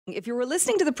If you were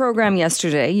listening to the program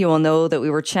yesterday, you will know that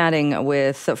we were chatting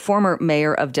with former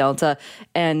mayor of Delta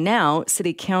and now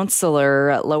City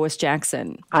Councillor Lois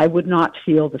Jackson. I would not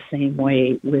feel the same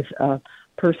way with a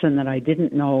person that I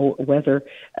didn't know whether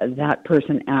that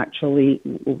person actually,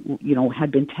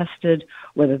 had been tested,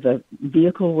 whether the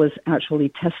vehicle was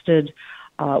actually tested,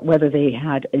 whether they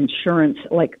had insurance,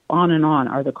 like on and on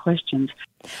are the questions.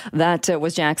 That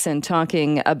was Jackson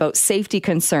talking about safety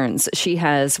concerns she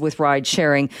has with ride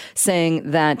sharing,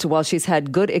 saying that while she's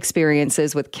had good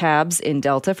experiences with cabs in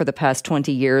Delta for the past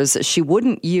 20 years, she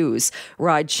wouldn't use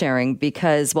ride sharing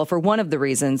because, well, for one of the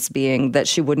reasons being that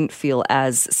she wouldn't feel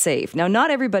as safe. Now, not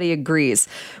everybody agrees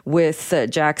with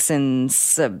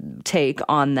Jackson's take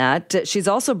on that. She's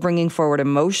also bringing forward a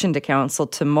motion to council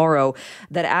tomorrow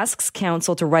that asks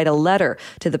council to write a letter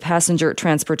to the Passenger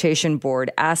Transportation Board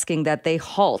asking that they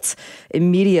halt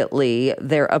immediately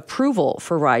their approval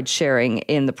for ride sharing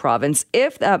in the province.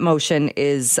 If that motion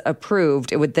is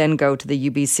approved, it would then go to the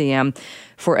UBCM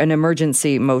for an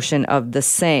emergency motion of the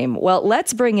same. Well,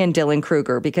 let's bring in Dylan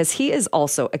Kruger because he is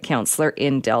also a councillor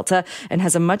in Delta and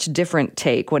has a much different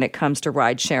take when it comes to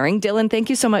ride sharing. Dylan, thank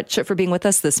you so much for being with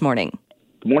us this morning.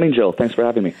 Good morning, Jill. Thanks for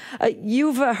having me.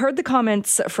 You've heard the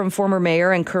comments from former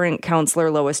mayor and current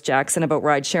councillor Lois Jackson about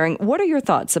ride sharing. What are your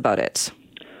thoughts about it?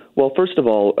 Well, first of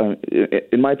all,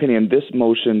 in my opinion, this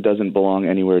motion doesn't belong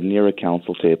anywhere near a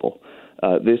council table.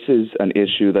 This is an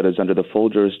issue that is under the full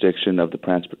jurisdiction of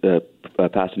the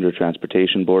Passenger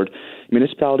Transportation Board.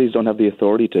 Municipalities don't have the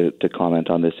authority to comment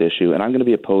on this issue, and I'm going to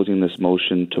be opposing this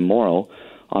motion tomorrow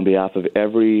on behalf of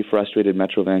every frustrated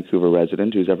Metro Vancouver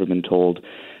resident who's ever been told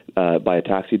by a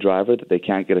taxi driver that they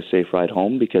can't get a safe ride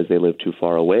home because they live too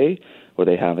far away, or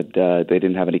they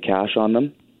didn't have any cash on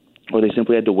them, or they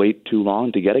simply had to wait too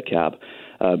long to get a cab.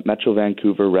 Metro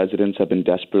Vancouver residents have been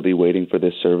desperately waiting for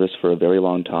this service for a very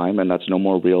long time, and that's no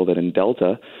more real than in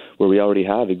Delta, where we already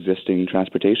have existing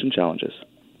transportation challenges.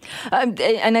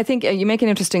 And I think you make an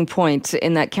interesting point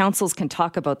in that councils can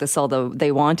talk about this all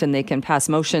they want and they can pass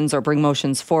motions or bring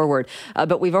motions forward.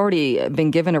 But we've already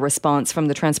been given a response from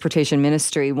the Transportation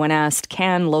Ministry when asked,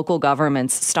 can local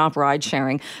governments stop ride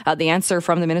sharing? The answer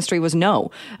from the ministry was no.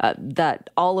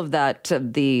 That all of that,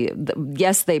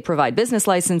 yes, they provide business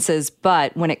licenses,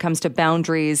 but when it comes to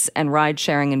boundaries and ride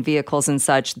sharing and vehicles and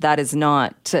such, that is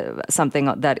not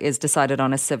something that is decided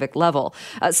on a civic level.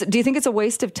 So do you think it's a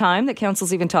waste of time that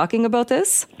councils even talking about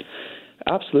this?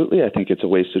 Absolutely. I think it's a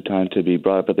waste of time to be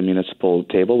brought up at the municipal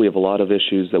table. We have a lot of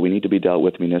issues that we need to be dealt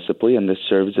with municipally, and this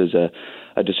serves as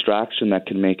a distraction that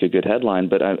can make a good headline.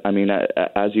 But I mean,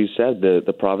 as you said,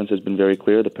 the province has been very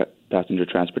clear. The Passenger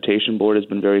Transportation Board has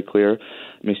been very clear.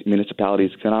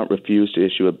 Municipalities cannot refuse to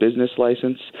issue a business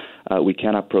license. We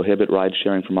cannot prohibit ride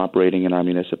sharing from operating in our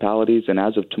municipalities. And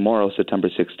as of tomorrow, September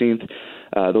 16th,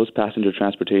 those Passenger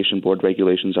Transportation Board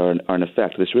regulations are in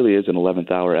effect. This really is an 11th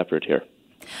hour effort here.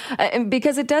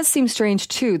 Because it does seem strange,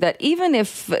 too, that even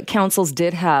if councils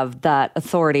did have that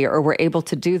authority or were able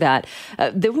to do that,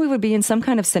 then we would be in some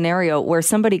kind of scenario where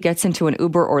somebody gets into an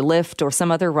Uber or Lyft or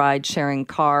some other ride-sharing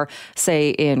car, say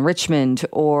in Richmond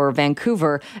or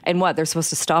Vancouver, and they're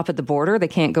supposed to stop at the border? They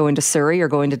can't go into Surrey or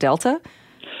go into Delta?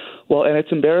 Well, and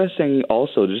it's embarrassing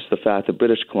also just the fact that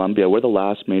British Columbia, we're the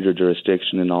last major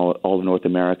jurisdiction in all of North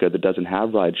America that doesn't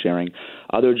have ride sharing.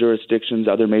 Other jurisdictions,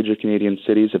 other major Canadian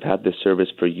cities have had this service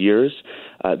for years.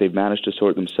 They've managed to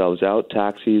sort themselves out.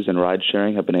 Taxis and ride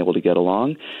sharing have been able to get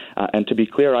along. And to be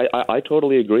clear, I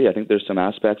totally agree. I think there's some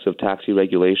aspects of taxi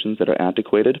regulations that are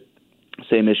antiquated.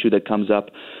 Same issue that comes up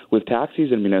with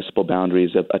taxis and municipal boundaries.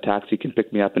 A taxi can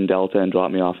pick me up in Delta and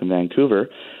drop me off in Vancouver,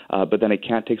 but then it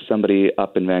can't take somebody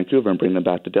up in Vancouver and bring them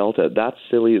back to Delta. That's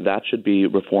silly. That should be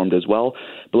reformed as well.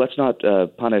 But let's not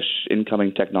punish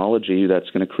incoming technology that's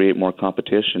going to create more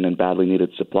competition and badly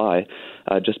needed supply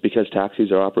just because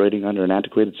taxis are operating under an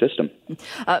antiquated system.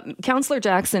 Councillor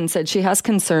Jackson said she has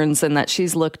concerns and that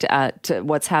she's looked at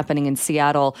what's happening in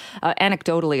Seattle.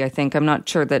 Anecdotally, I think, I'm not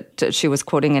sure that she was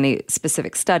quoting any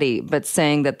specific study, but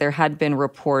saying that there had been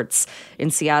reports in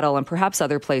Seattle and perhaps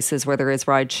other places where there is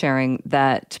ride sharing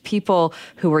that people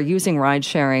who were using ride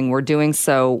sharing were doing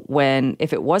so when,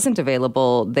 if it wasn't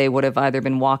available, they would have either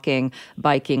been walking,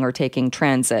 biking, or taking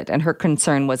transit. And her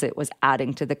concern was it was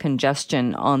adding to the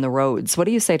congestion on the roads. What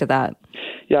do you say to that?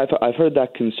 Yeah, I've heard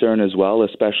that concern as well,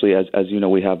 especially as you know,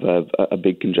 we have a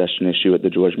big congestion issue at the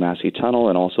George Massey Tunnel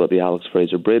and also at the Alex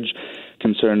Fraser Bridge.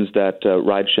 Concerns that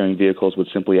ride-sharing vehicles would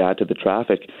simply add to the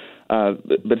traffic. But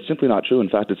it's simply not true. In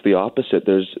fact, it's the opposite.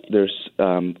 There's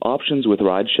options with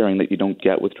ride-sharing that you don't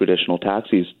get with traditional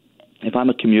taxis. If I'm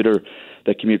a commuter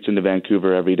that commutes into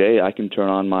Vancouver every day, I can turn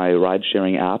on my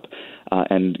ride-sharing app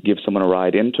and give someone a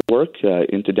ride into work,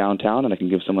 into downtown, and I can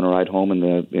give someone a ride home in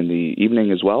the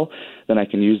evening as well. Then I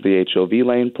can use the HOV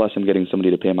lane, plus I'm getting somebody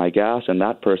to pay my gas, and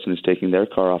that person is taking their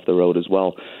car off the road as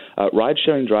well.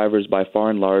 Ride-sharing drivers, by far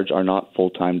and large, are not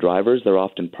full-time drivers. They're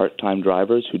often part-time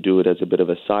drivers who do it as a bit of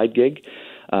a side gig.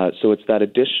 So it's that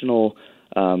additional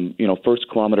first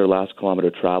kilometer, last kilometer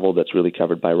travel that's really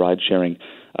covered by ride-sharing.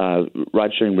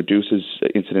 Ride-sharing reduces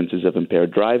incidences of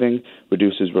impaired driving,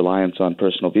 reduces reliance on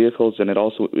personal vehicles, and it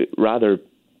also,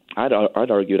 I'd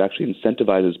argue, it actually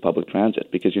incentivizes public transit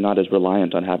because you're not as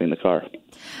reliant on having the car.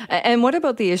 And what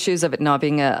about the issues of it not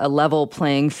being a level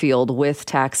playing field with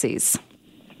taxis?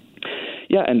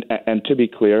 Yeah, and to be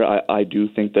clear, I do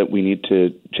think that we need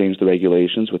to change the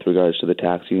regulations with regards to the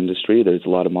taxi industry. There's a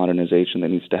lot of modernization that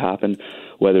needs to happen,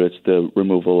 whether it's the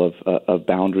removal of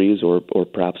boundaries or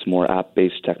perhaps more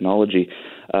app-based technology.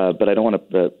 But I don't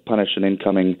want to punish an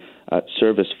incoming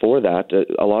service for that.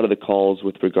 A lot of the calls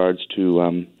with regards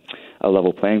to a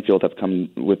level playing field have come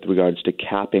with regards to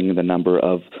capping the number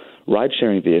of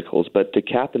ride-sharing vehicles. But to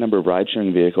cap the number of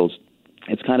ride-sharing vehicles,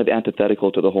 it's kind of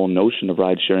antithetical to the whole notion of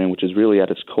ride-sharing, which is really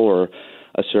at its core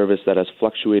a service that has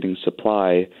fluctuating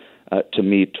supply to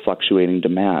meet fluctuating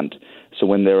demand. So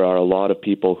when there are a lot of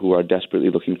people who are desperately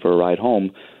looking for a ride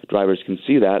home, drivers can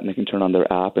see that and they can turn on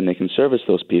their app and they can service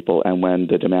those people. And when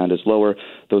the demand is lower,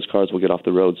 those cars will get off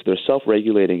the road. So they're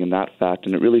self-regulating in that fact,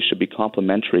 and it really should be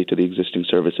complementary to the existing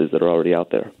services that are already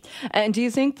out there. And do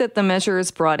you think that the measures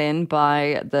brought in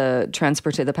by the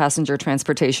Passenger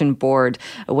Transportation Board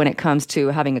when it comes to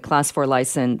having a Class 4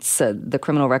 license, the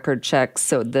criminal record checks,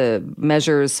 so the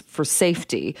measures for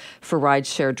safety for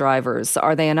rideshare drivers,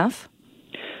 are they enough?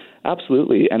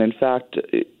 Absolutely. And in fact,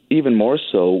 even more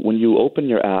so, when you open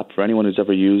your app, for anyone who's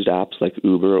ever used apps like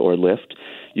Uber or Lyft,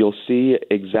 you'll see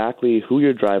exactly who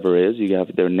your driver is. You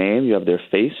have their name, you have their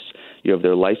face, you have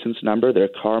their license number, their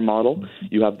car model,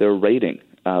 you have their rating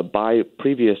by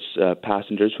previous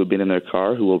passengers who have been in their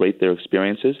car who will rate their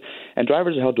experiences. And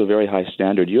drivers are held to a very high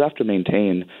standard. You have to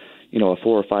maintain, a 4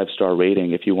 or 5 star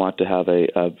rating if you want to have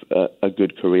a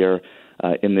good career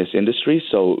in this industry.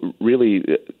 So really,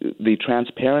 the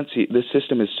transparency, this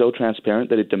system is so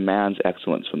transparent that it demands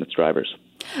excellence from its drivers.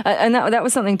 And that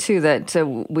was something, too, that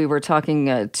we were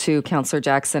talking to Councillor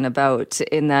Jackson about,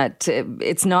 in that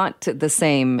it's not the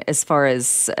same as far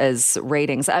as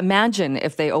ratings. Imagine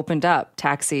if they opened up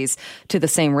taxis to the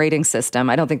same rating system.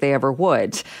 I don't think they ever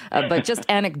would. But just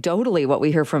anecdotally, what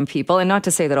we hear from people, and not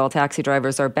to say that all taxi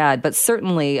drivers are bad, but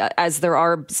certainly, as there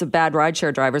are some bad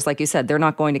rideshare drivers, like you said, they're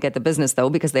not going to get the business, though,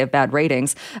 because they have bad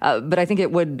ratings. But I think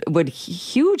it would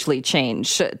hugely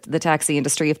change the taxi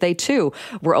industry if they, too,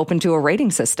 were open to a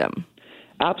rating system.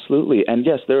 Absolutely. And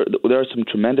yes, there are some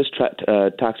tremendous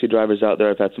taxi drivers out there.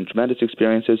 I've had some tremendous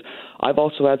experiences. I've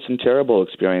also had some terrible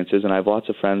experiences, and I have lots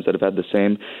of friends that have had the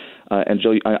same. And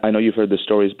Jill, I know you've heard the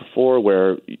stories before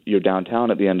where you're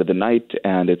downtown at the end of the night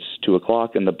and it's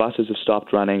 2:00 and the buses have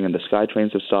stopped running and the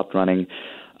SkyTrains have stopped running.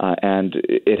 And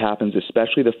it happens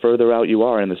especially the further out you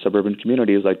are in the suburban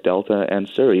communities like Delta and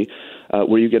Surrey,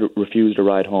 where you get refused a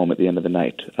ride home at the end of the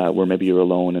night, where maybe you're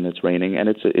alone and it's raining, and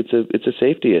it's a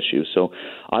safety issue. So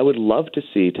I would love to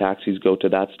see taxis go to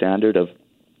that standard of.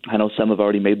 I know some have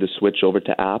already made the switch over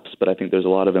to apps, but I think there's a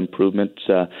lot of improvement.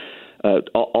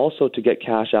 Also, to get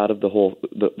cash out of the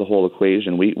whole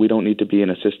equation, we don't need to be in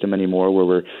a system anymore where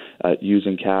we're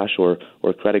using cash or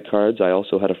credit cards. I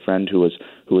also had a friend who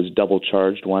was double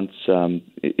charged once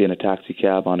in a taxi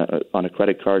cab on a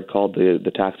credit card, called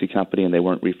the taxi company, and they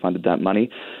weren't refunded that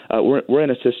money. We're in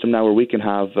a system now where we can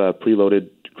have preloaded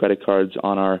credit cards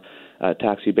on our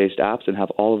taxi-based apps and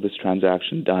have all of this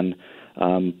transaction done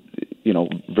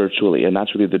virtually. And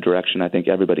that's really the direction I think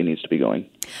everybody needs to be going.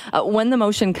 When the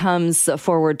motion comes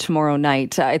forward tomorrow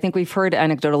night, I think we've heard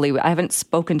anecdotally, I haven't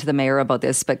spoken to the mayor about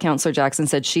this, but Councillor Jackson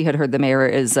said she had heard the mayor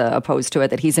is opposed to it,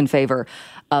 that he's in favour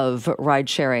of ride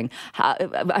sharing.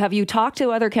 Have you talked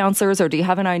to other councillors, or do you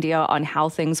have an idea on how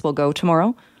things will go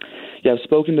tomorrow? Yeah, I've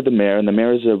spoken to the mayor, and the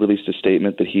mayor has released a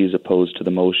statement that he's opposed to the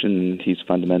motion, and he's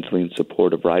fundamentally in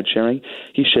support of ride-sharing.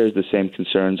 He shares the same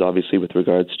concerns, obviously, with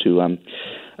regards to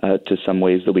some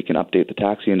ways that we can update the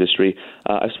taxi industry.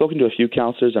 I've spoken to a few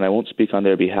councillors, and I won't speak on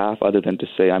their behalf other than to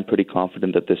say I'm pretty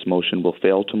confident that this motion will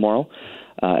fail tomorrow,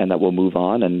 and that we'll move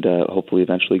on and hopefully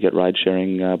eventually get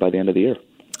ride-sharing by the end of the year.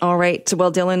 All right.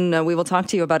 Well, Dylan, we will talk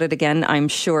to you about it again, I'm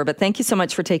sure. But thank you so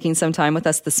much for taking some time with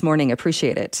us this morning.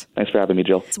 Appreciate it. Thanks for having me,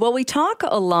 Jill. Well, we talk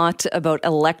a lot about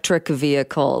electric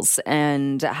vehicles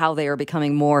and how they are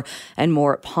becoming more and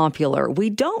more popular. We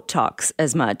don't talk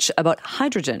as much about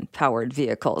hydrogen-powered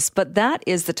vehicles, but that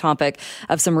is the topic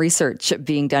of some research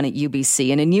being done at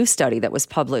UBC. And a new study that was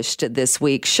published this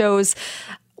week shows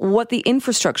what the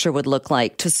infrastructure would look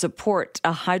like to support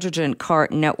a hydrogen car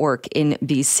network in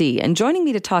BC. And joining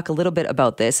me to talk a little bit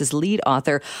about this is lead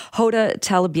author Hoda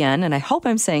Talebian, and I hope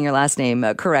I'm saying your last name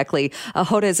correctly.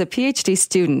 Hoda is a PhD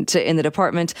student in the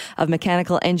Department of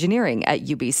Mechanical Engineering at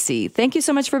UBC. Thank you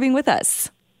so much for being with us.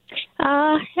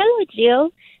 Hello, Jill.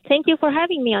 Thank you for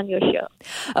having me on your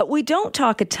show. We don't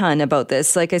talk a ton about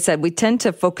this. Like I said, we tend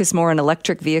to focus more on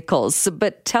electric vehicles.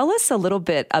 But tell us a little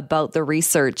bit about the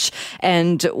research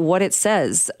and what it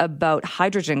says about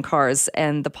hydrogen cars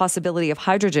and the possibility of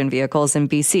hydrogen vehicles in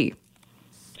BC.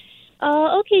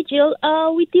 Okay, Jill.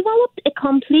 We developed a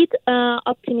complete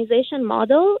optimization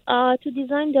model to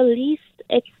design the least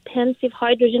expensive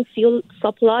hydrogen fuel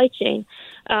supply chain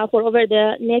for over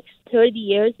the next 30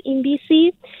 years in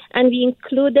BC. And we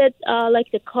included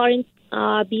the current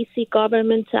BC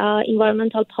government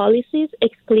environmental policies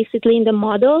explicitly in the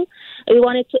model. We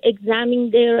wanted to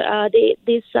examine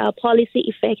this policy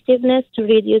effectiveness to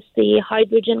reduce the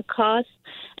hydrogen costs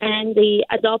and the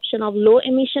adoption of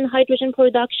low-emission hydrogen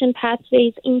production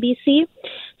pathways in BC.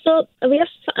 So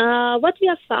what we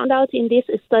have found out in this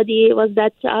study was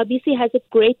that BC has a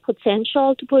great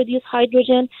potential to produce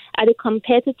hydrogen at a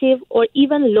competitive or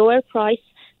even lower price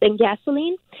than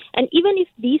gasoline. And even if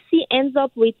BC ends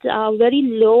up with very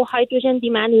low hydrogen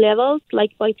demand levels,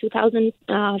 like by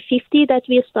 2050 that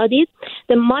we studied,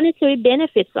 the monetary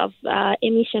benefits of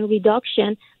emission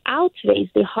reduction outweighs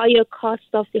the higher cost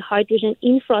of the hydrogen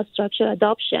infrastructure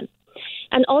adoption.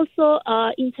 And also,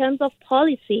 in terms of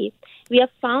policy, we have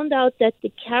found out that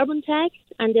the carbon tax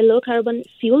and the low carbon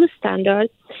fuel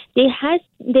standards, they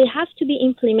have to be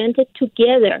implemented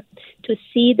together to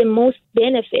see the most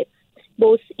benefits,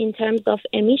 both in terms of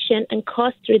emission and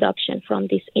cost reduction from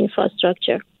this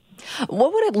infrastructure.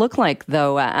 What would it look like,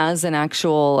 though, as an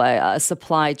actual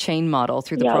supply chain model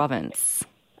through the province?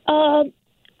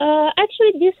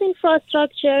 Actually, this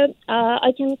infrastructure,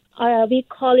 we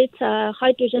call it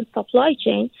hydrogen supply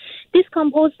chain. This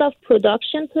composed of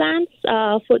production plants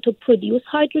to produce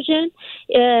hydrogen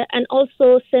and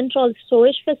also central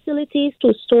storage facilities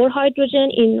to store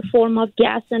hydrogen in form of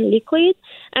gas and liquid,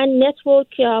 and network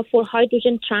for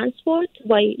hydrogen transport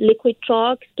by liquid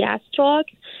trucks, gas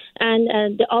trucks,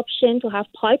 and the option to have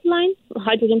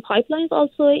hydrogen pipelines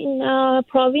also in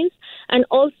province, and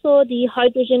also the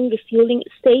hydrogen refueling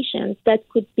stations that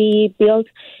could be built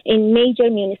in major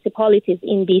municipalities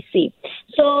in BC.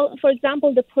 So, for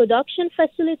example, the production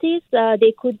facilities,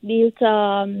 they could build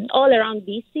all around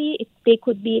BC. They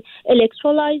could be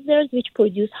electrolyzers, which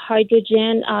produce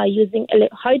hydrogen using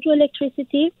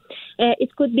hydroelectricity.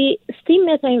 It could be steam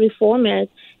methane reformers,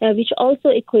 which also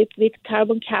equipped with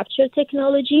carbon capture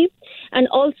technology, and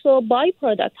also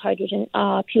byproduct hydrogen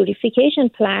purification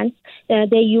plants.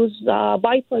 They use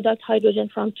byproduct hydrogen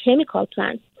from chemical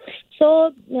plants.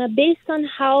 So based on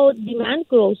how demand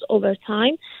grows over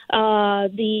time,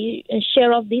 the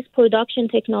share of this production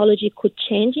technology could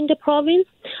change in the province.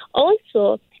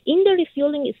 Also, in the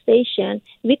refueling station,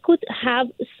 we could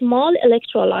have small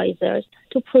electrolyzers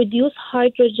to produce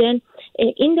hydrogen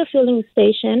in the fueling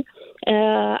station,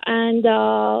 and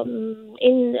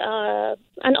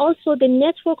also the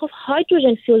network of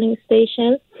hydrogen fueling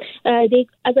stations.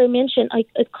 As I mentioned,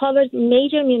 it covers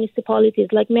major municipalities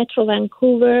like Metro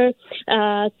Vancouver,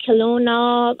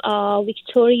 Kelowna,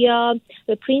 Victoria,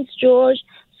 Prince George.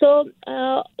 So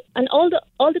and all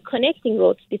the connecting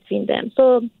roads between them.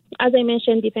 So as I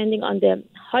mentioned, depending on the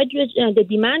hydrogen, the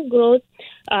demand growth,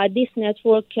 this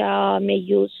network may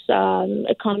use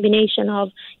a combination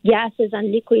of gases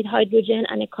and liquid hydrogen,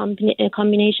 and a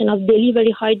combination of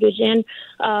delivery hydrogen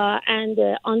and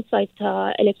on-site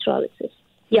electrolysis.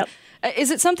 Yep.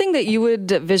 Is it something that you would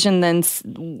vision then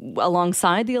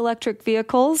alongside the electric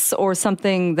vehicles, or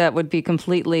something that would be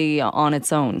completely on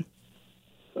its own?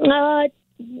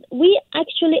 We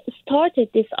actually started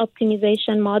this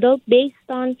optimization model based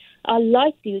on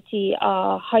light-duty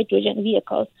hydrogen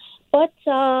vehicles. But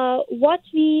what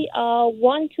we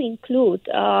want to include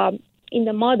in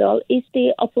the model is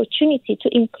the opportunity to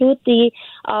include the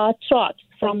trucks,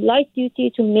 from light-duty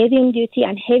to medium-duty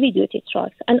and heavy-duty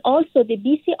trucks, and also the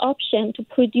BC option to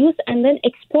produce and then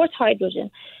export hydrogen,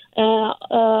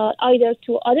 either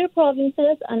to other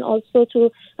provinces and also to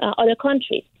other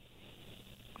countries.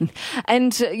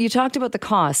 And you talked about the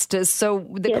cost. So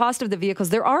the cost of the vehicles,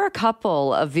 there are a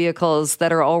couple of vehicles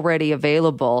that are already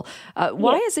available.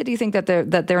 Why is it, do you think,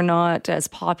 that they're not as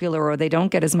popular or they don't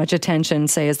get as much attention,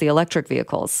 say, as the electric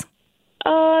vehicles?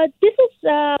 This is,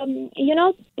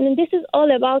 this is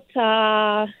all about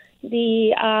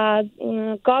the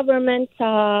government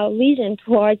vision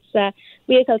towards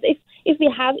vehicles. If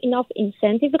we have enough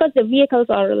incentive, because the vehicles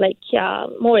are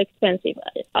more expensive,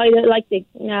 either like the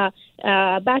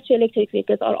battery electric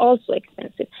vehicles are also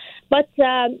expensive. But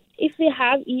if you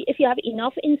have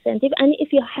enough incentive and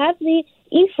if you have the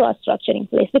infrastructure in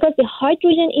place, because the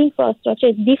hydrogen infrastructure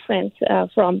is different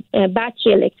from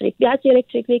battery electric. Battery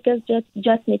electric vehicles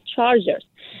just need chargers.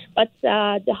 But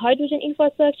the hydrogen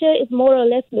infrastructure is more or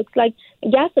less looks like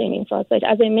gasoline infrastructure.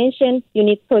 As I mentioned, you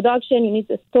need production, you need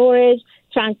the storage,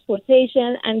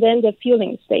 transportation, and then the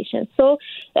fueling station. So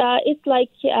it's like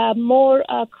more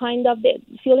kind of the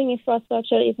fueling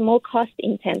infrastructure is more cost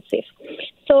intensive.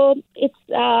 So it's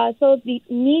so we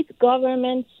need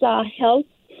government's help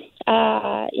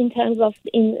in terms of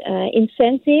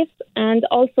incentives and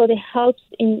also the helps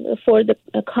for the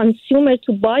consumer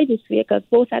to buy these vehicles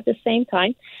both at the same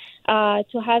time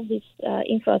to have this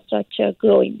infrastructure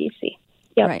grow in BC.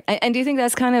 Yep. Right. And do you think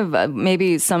that's kind of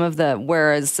maybe some of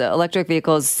whereas electric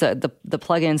vehicles, the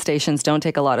plug-in stations don't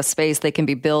take a lot of space, they can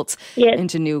be built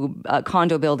into new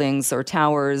condo buildings or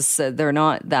towers. They're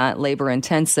not that labor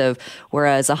intensive,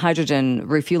 whereas a hydrogen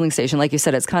refueling station, like you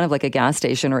said, it's kind of like a gas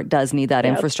station, or it does need that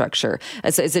infrastructure.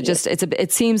 Is it just,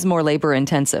 it seems more labor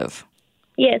intensive?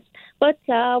 Yes. But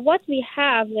what we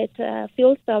have with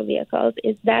fuel cell vehicles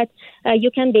is that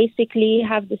you can basically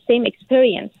have the same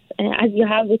experience as you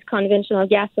have with conventional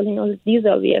gasoline or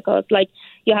diesel vehicles. Like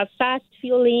you have fast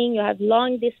fueling, you have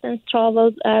long distance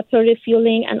travel per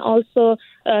refueling, and also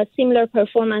similar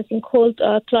performance in cold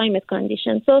climate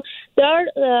conditions. So there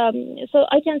are, so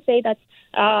I can say that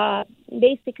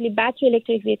basically battery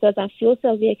electric vehicles and fuel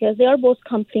cell vehicles, they are both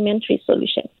complementary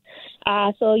solutions.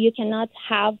 So you cannot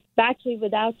have battery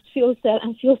without fuel cell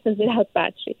and fuel cell without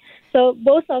battery. So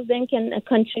both of them can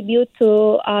contribute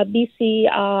to BC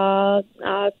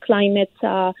climate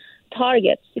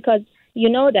targets, because you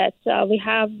know that we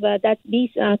have that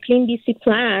Clean BC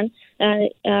plan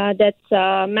that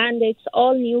mandates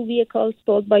all new vehicles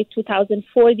sold by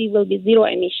 2040 will be zero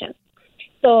emission.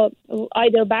 So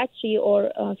either battery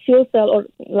or fuel cell, or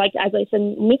like as I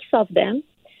said, mix of them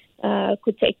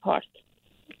could take part.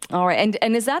 All right.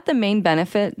 And is that the main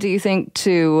benefit, do you think,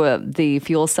 to the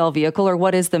fuel cell vehicle, or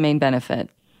what is the main benefit?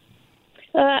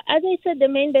 As I said, the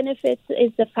main benefit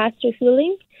is the fast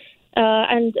refueling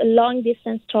and long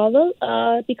distance travel,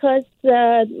 because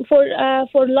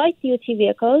for light duty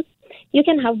vehicles, you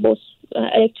can have both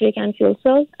electric and fuel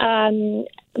cell.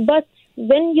 But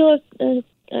when you're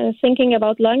thinking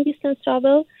about long distance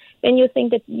travel, when you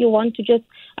think that you want to just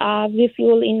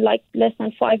refuel in like less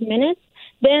than 5 minutes,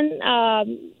 then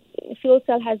fuel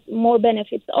cell has more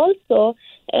benefits. Also,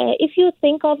 if you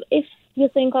think of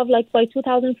like by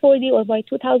 2040 or by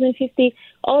 2050,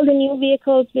 all the new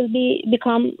vehicles will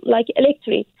become like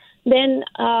electric. Then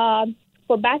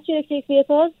for battery electric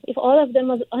vehicles, if all of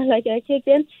them are like electric,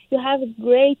 then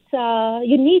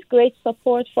you need great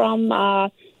support from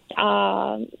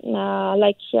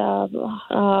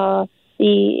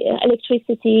the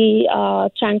electricity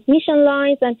transmission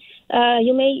lines, and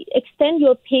you may extend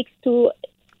your peaks to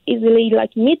easily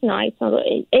like midnight or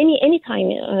any time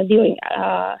during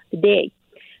the day.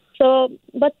 So,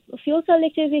 but fuel cell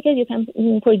electric vehicles, you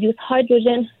can produce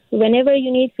hydrogen whenever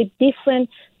you need with different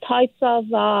types of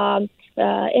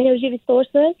energy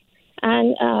resources,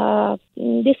 and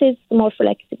this is more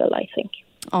flexible, I think.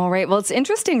 All right. Well, it's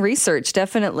interesting research,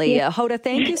 definitely. Yeah. Hoda,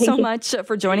 thank you so much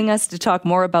for joining us to talk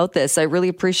more about this. I really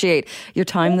appreciate your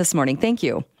time this morning. Thank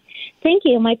you. Thank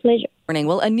you. My pleasure.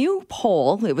 Well, a new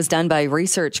poll, it was done by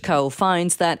ResearchCo,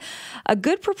 finds that a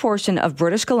good proportion of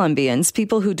British Columbians,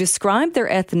 people who describe their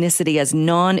ethnicity as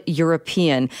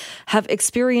non-European, have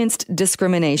experienced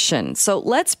discrimination. So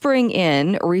let's bring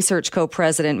in ResearchCo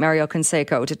President Mario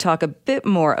Canseco to talk a bit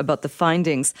more about the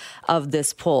findings of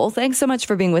this poll. Thanks so much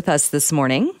for being with us this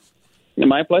morning.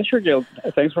 My pleasure, Jill.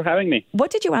 Thanks for having me.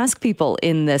 What did you ask people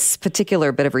in this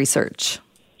particular bit of research?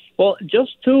 Well,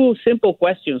 just two simple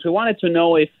questions. We wanted to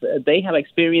know if they have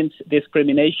experienced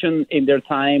discrimination in their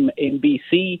time in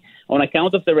BC on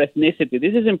account of their ethnicity.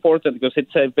 This is important because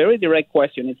it's a very direct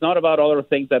question. It's not about other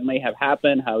things that may have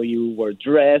happened, how you were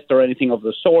dressed or anything of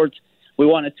the sort. We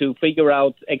wanted to figure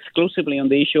out exclusively on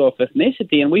the issue of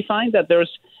ethnicity, and we find that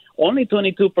there's only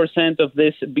 22% of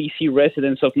these BC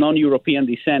residents of non-European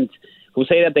descent who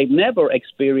say that they've never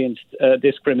experienced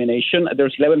discrimination.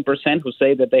 There's 11% who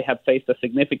say that they have faced a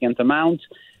significant amount.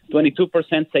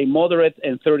 22% say moderate,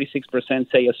 and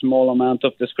 36% say a small amount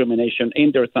of discrimination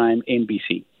in their time in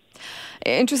BC.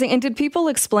 Interesting. And did people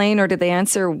explain, or did they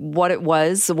answer what it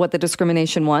was, what the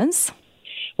discrimination was?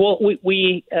 Well,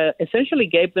 we essentially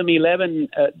gave them 11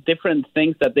 different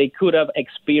things that they could have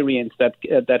experienced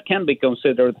that can be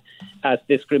considered as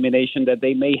discrimination that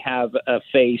they may have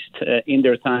faced in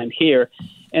their time here.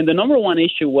 And the number one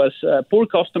issue was poor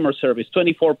customer service,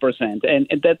 24%. And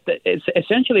that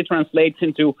essentially translates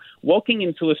into walking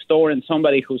into a store and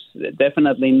somebody who's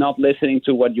definitely not listening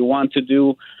to what you want to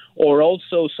do, or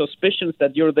also suspicions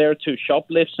that you're there to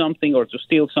shoplift something or to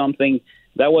steal something.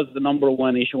 That was the number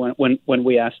one issue when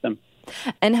we asked them.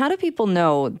 And how do people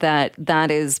know that that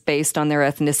is based on their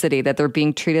ethnicity, that they're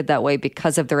being treated that way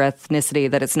because of their ethnicity,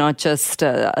 that it's not just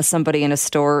somebody in a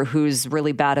store who's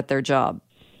really bad at their job?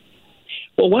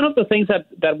 Well, one of the things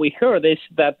that we heard is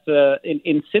that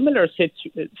in similar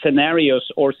scenarios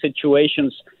or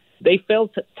situations, they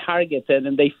felt targeted,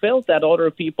 and they felt that other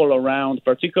people around,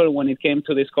 particularly when it came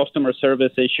to this customer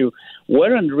service issue,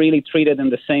 weren't really treated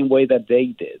in the same way that they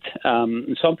did.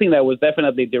 Something that was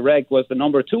definitely direct was the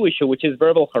number two issue, which is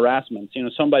verbal harassment. You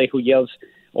know, somebody who yells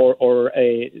or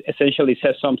essentially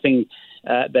says something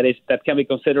that can be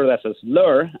considered as a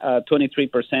slur.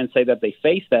 23% say that they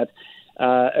face that.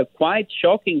 Quite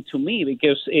shocking to me,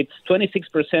 because it's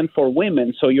 26% for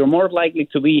women, so you're more likely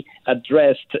to be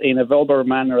addressed in a verbal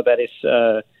manner that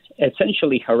is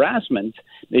essentially harassment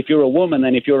if you're a woman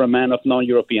than if you're a man of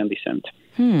non-European descent.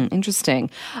 Interesting.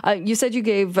 You said you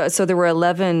gave, so there were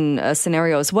 11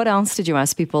 scenarios. What else did you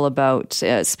ask people about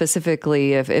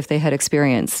specifically if they had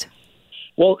experienced?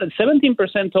 Well,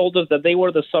 17% told us that they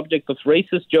were the subject of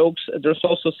racist jokes. There's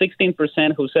also 16%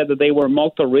 who said that they were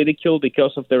mocked or ridiculed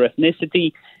because of their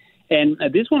ethnicity. And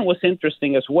this one was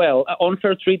interesting as well.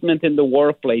 Unfair treatment in the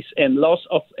workplace and loss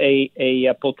of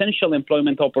a potential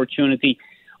employment opportunity,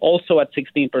 also at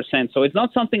 16%. So it's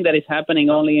not something that is happening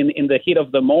only in the heat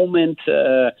of the moment.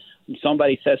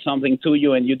 Somebody says something to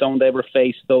you and you don't ever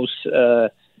face those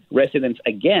residents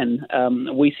again.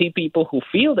 We see people who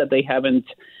feel that they haven't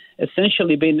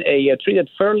essentially been treated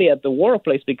fairly at the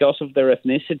workplace because of their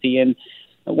ethnicity. And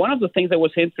one of the things that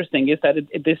was interesting is that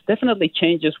this definitely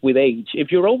changes with age.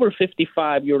 If you're over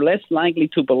 55, you're less likely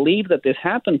to believe that this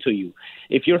happened to you.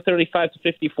 If you're 35 to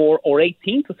 54 or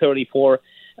 18 to 34,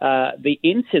 the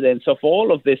incidence of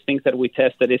all of these things that we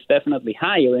tested is definitely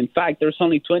higher. In fact, there's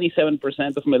only 27%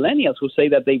 of millennials who say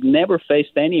that they've never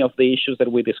faced any of the issues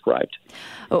that we described.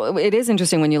 Oh, it is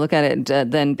interesting when you look at it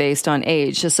then based on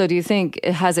age. So do you think,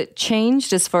 has it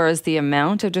changed as far as the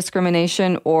amount of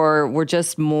discrimination, or we're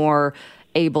just more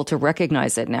able to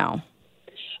recognize it now?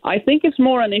 I think it's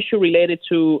more an issue related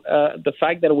to the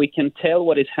fact that we can tell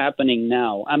what is happening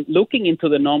now. I'm looking into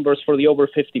the numbers for the over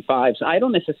 55s. I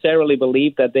don't necessarily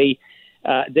believe that they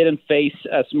didn't face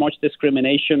as much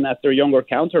discrimination as their younger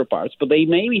counterparts, but they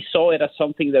maybe saw it as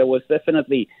something that was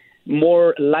definitely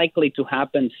more likely to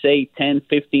happen, say, 10,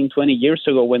 15, 20 years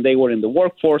ago when they were in the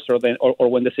workforce or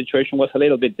when the situation was a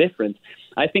little bit different.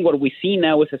 I think what we see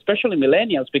now is especially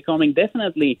millennials becoming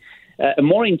definitely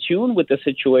more in tune with the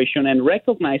situation and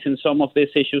recognizing some of these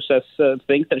issues as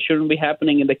things that shouldn't be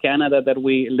happening in the Canada that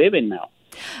we live in now.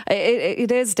 It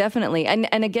is definitely. And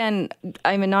again,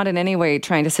 I'm not in any way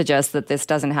trying to suggest that this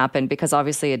doesn't happen, because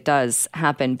obviously it does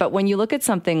happen. But when you look at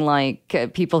something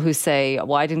like people who say,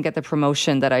 well, I didn't get the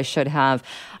promotion that I should have,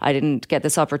 I didn't get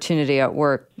this opportunity at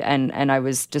work, and I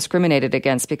was discriminated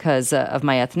against because of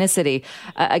my ethnicity.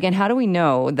 Again, how do we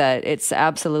know that it's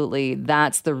absolutely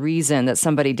that's the reason that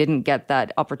somebody didn't get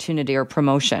that opportunity or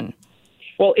promotion?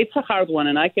 Well, it's a hard one,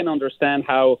 and I can understand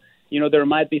how there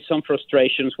might be some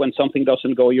frustrations when something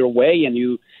doesn't go your way and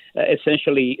you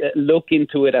essentially look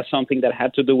into it as something that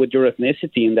had to do with your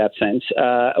ethnicity in that sense.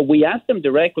 We asked them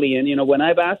directly, and, when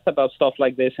I've asked about stuff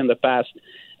like this in the past,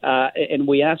 and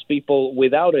we asked people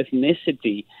without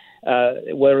ethnicity,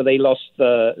 whether they lost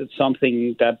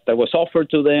something that was offered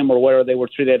to them or whether they were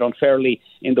treated unfairly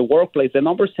in the workplace, the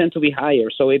numbers tend to be higher.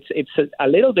 So it's a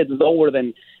little bit lower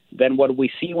than what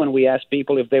we see when we ask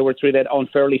people if they were treated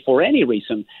unfairly for any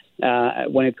reason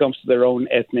when it comes to their own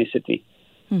ethnicity.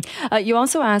 You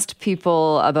also asked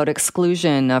people about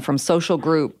exclusion from social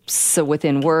groups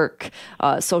within work,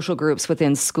 social groups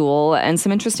within school, and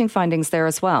some interesting findings there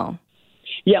as well.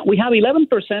 Yeah, we have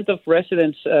 11% of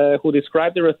residents who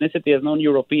describe their ethnicity as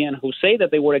non-European who say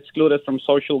that they were excluded from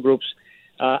social groups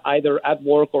either at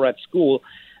work or at school.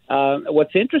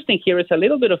 What's interesting here is a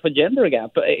little bit of a gender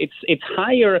gap. It's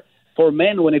higher for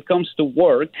men when it comes to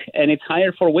work, and it's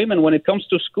higher for women when it comes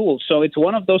to school. So it's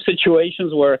one of those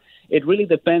situations where it really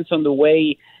depends on the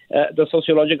way the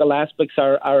sociological aspects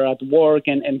are at work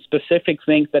and specific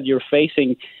things that you're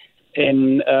facing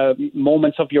in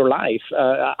moments of your life.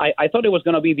 I thought it was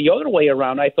going to be the other way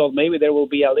around. I thought maybe there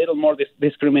will be a little more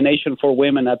discrimination for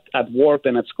women at work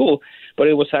than at school, but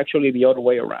it was actually the other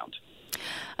way around.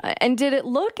 And did it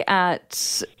look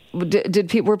at...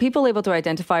 Were people able to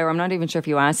identify, or I'm not even sure if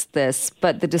you asked this,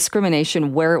 but the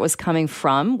discrimination, where it was coming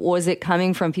from? Was it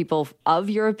coming from people of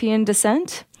European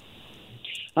descent?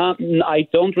 I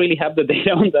don't really have the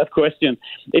data on that question.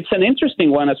 It's an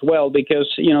interesting one as well because,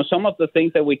 some of the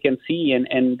things that we can see,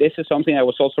 and this is something that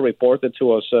was also reported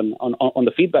to us on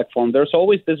the feedback form, there's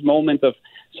always this moment of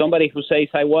somebody who says,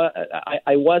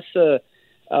 I was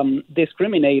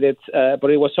discriminated, but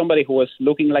it was somebody who was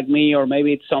looking like me, or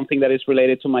maybe it's something that is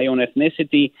related to my own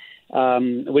ethnicity.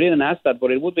 We didn't ask that,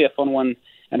 but it would be a fun one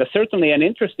and certainly an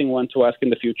interesting one to ask in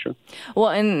the future. Well,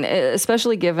 and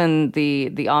especially given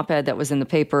the op-ed that was in the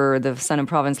paper, the Sun and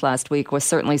Province last week, was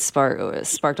certainly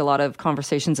sparked a lot of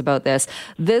conversations about this.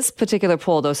 This particular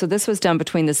poll, though, so this was done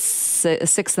between the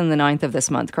 6th and the 9th of this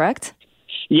month, correct?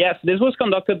 Yes, this was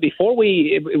conducted before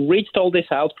we reached all this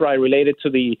outcry related to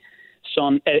the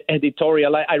Sun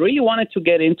editorial. I really wanted to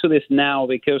get into this now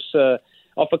because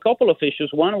of a couple of issues.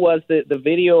 One was the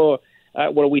video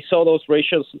where we saw those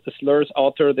racial slurs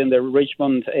uttered in the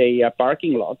Richmond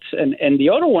parking lot. And the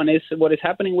other one is what is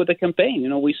happening with the campaign.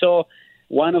 We saw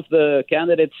one of the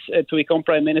candidates to become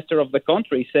prime minister of the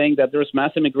country saying that there's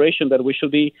mass immigration that we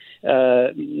should be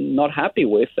not happy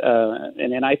with.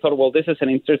 And I thought, well, this is an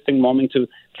interesting moment to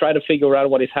try to figure out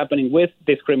what is happening with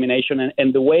discrimination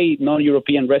and the way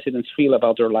non-European residents feel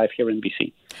about their life here in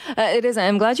BC. It is.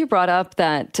 I'm glad you brought up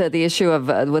that the issue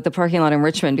of with the parking lot in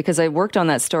Richmond, because I worked on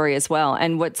that story as well.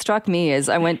 And what struck me is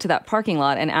I went to that parking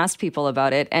lot and asked people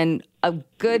about it, and a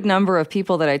good number of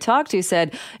people that I talked to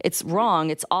said it's wrong,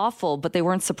 it's awful, but they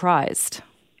weren't surprised.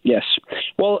 Yes.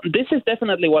 Well, this is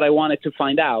definitely what I wanted to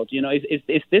find out.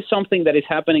 Is this something that is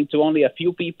happening to only a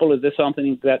few people? Is this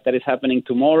something that is happening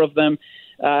to more of them?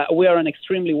 We are an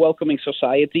extremely welcoming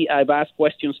society. I've asked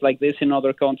questions like this in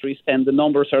other countries, and the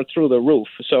numbers are through the roof.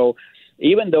 So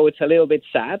even though it's a little bit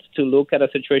sad to look at a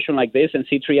situation like this and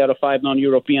see 3 out of 5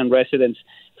 non-European residents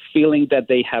feeling that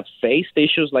they have faced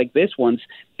issues like this ones,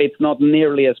 it's not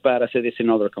nearly as bad as it is in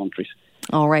other countries.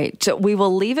 All right. We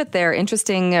will leave it there.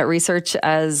 Interesting research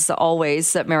as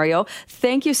always, Mario.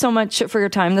 Thank you so much for your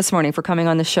time this morning, for coming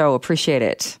on the show. Appreciate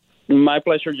it. My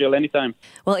pleasure, Jill. Anytime.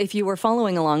 Well, if you were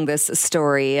following along this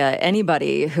story,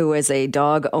 anybody who is a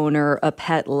dog owner, a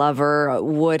pet lover,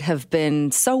 would have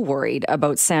been so worried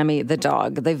about Sammy the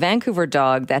dog, the Vancouver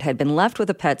dog that had been left with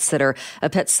a pet sitter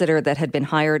that had been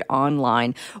hired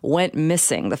online, went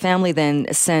missing. The family then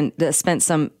spent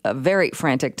some very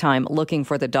frantic time looking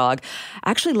for the dog,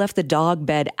 actually left the dog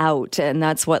bed out, and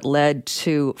that's what led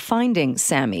to finding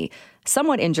Sammy,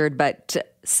 somewhat injured, but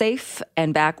safe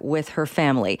and back with her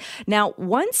family. Now,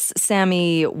 once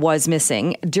Sammy was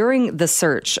missing, during the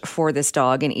search for this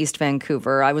dog in East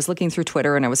Vancouver, I was looking through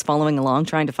Twitter and I was following along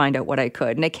trying to find out what I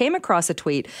could. And I came across a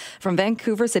tweet from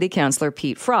Vancouver City Councillor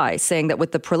Pete Fry saying that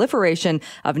with the proliferation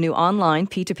of new online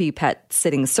P2P pet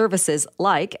sitting services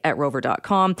like at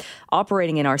rover.com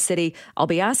operating in our city, I'll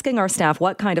be asking our staff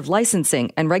what kind of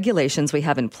licensing and regulations we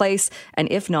have in place,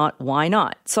 and if not, why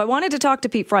not? So I wanted to talk to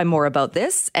Pete Fry more about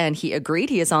this, and he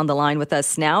agreed. He is on the line with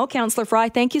us now. Councillor Fry,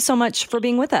 thank you so much for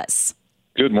being with us.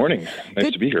 Good morning.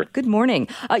 Nice to be here. Good morning.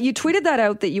 You tweeted that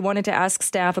out, that you wanted to ask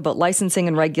staff about licensing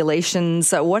and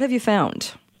regulations. What have you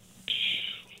found?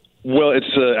 Well,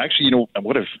 it's actually,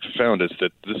 what I've found is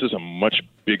that this is a much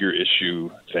bigger issue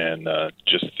than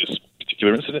just this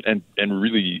particular incident, and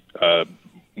really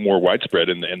more widespread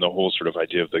in the whole sort of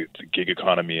idea of the gig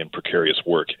economy and precarious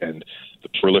work and the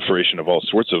proliferation of all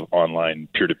sorts of online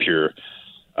peer-to-peer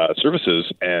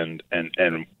services and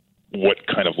what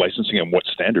kind of licensing and what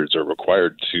standards are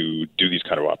required to do these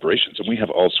kind of operations. And we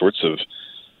have all sorts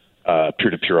of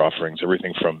peer-to-peer offerings,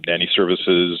 everything from nanny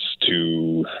services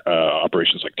to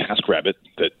operations like TaskRabbit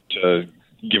that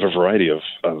give a variety of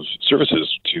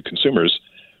services to consumers,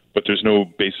 but there's no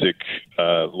basic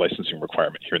licensing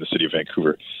requirement here in the City of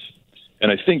Vancouver.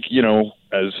 And I think,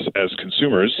 as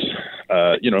consumers,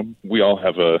 we all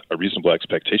have a reasonable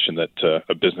expectation that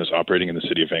a business operating in the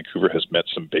City of Vancouver has met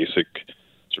some basic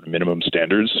sort of minimum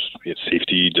standards,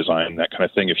 safety, design, that kind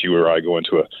of thing. If you or I go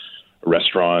into a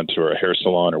restaurant or a hair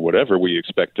salon or whatever, we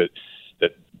expect that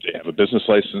they have a business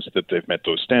license, that they've met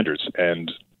those standards.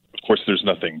 And, of course, there's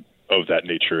nothing of that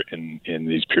nature in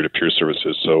these peer-to-peer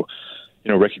services. So,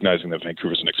 recognizing that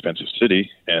Vancouver is an expensive city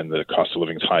and the cost of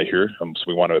living is high here. So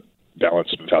we want to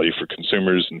balance value for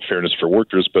consumers and fairness for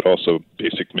workers, but also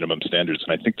basic minimum standards.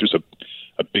 And I think there's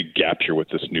a big gap here with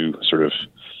this new sort of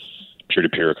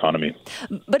peer-to-peer economy.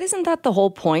 But isn't that the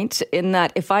whole point, in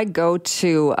that if I go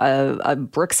to a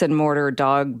bricks and mortar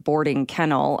dog boarding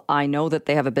kennel, I know that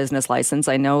they have a business license.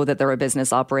 I know that they're a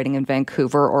business operating in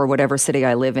Vancouver or whatever city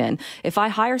I live in. If I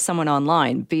hire someone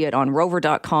online, be it on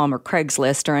rover.com or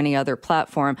Craigslist or any other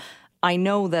platform, I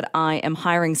know that I am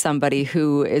hiring somebody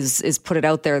who is put it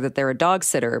out there that they're a dog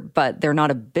sitter, but they're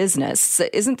not a business.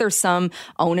 Isn't there some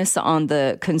onus on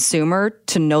the consumer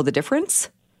to know the difference?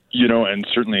 And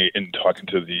certainly in talking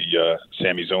to the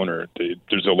Sammy's owner,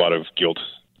 there's a lot of guilt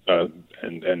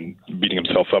and beating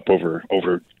himself up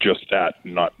over just that,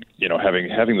 not having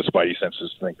the spidey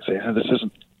senses to say, this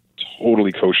isn't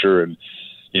totally kosher, and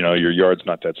your yard's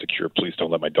not that secure. Please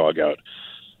don't let my dog out.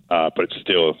 But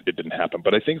it didn't happen.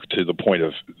 But I think to the point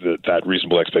of that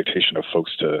reasonable expectation of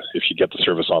folks to, if you get the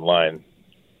service online,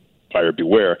 buyer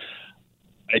beware.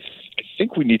 I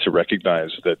think we need to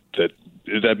recognize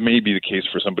that may be the case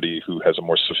for somebody who has a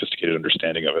more sophisticated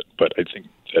understanding of it. But I think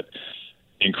that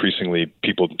increasingly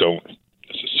people don't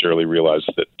necessarily realize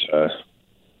that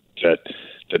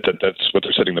that's what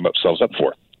they're setting themselves up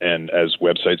for. And as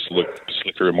websites look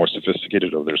slicker and more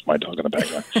sophisticated, there's my dog in the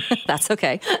background. That's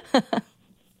okay.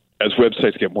 As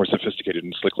websites get more sophisticated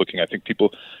and slick-looking, I think people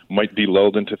might be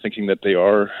lulled into thinking that they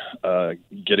are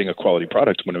getting a quality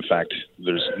product when, in fact,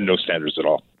 there's no standards at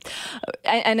all.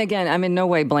 And again, I'm in no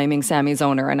way blaming Sammy's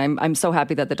owner, and I'm so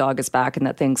happy that the dog is back and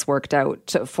that things worked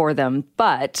out for them.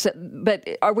 But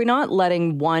are we not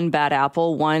letting one bad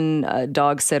apple, one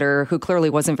dog sitter who clearly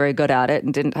wasn't very good at it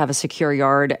and didn't have a secure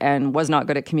yard and was not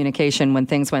good at communication when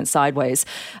things went sideways?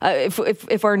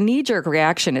 If our knee-jerk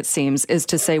reaction, it seems, is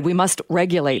to say we must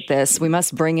regulate this, we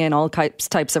must bring in all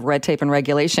types of red tape and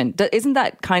regulation, isn't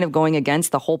that kind of going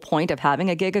against the whole point of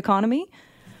having a gig economy?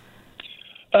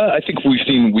 I think we've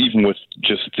seen, even with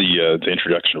just the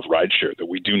introduction of rideshare, that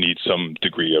we do need some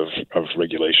degree of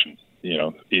regulation,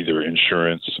 either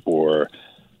insurance or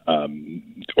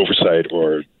oversight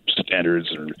or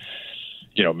standards or,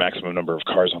 maximum number of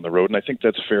cars on the road. And I think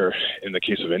that's fair in the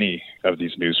case of any of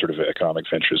these new sort of economic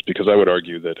ventures, because I would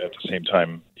argue that at the same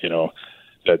time,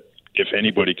 that if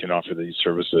anybody can offer these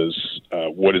services,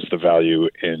 what is the value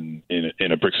in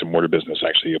a bricks and mortar business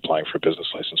actually applying for a business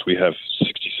license? We have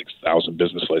 66,000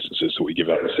 business licenses that we give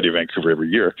out in the City of Vancouver every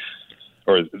year,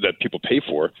 or that people pay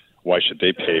for. Why should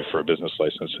they pay for a business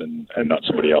license and not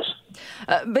somebody else?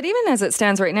 But even as it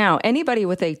stands right now, anybody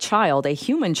with a child, a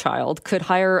human child, could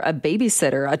hire a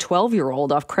babysitter, a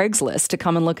 12-year-old off Craigslist to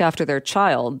come and look after their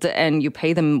child. And you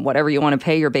pay them whatever you want to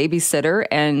pay your babysitter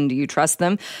and you trust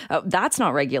them. That's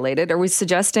not regulated. Are we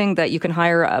suggesting that you can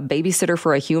hire a babysitter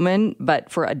for a human, but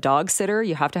for a dog sitter,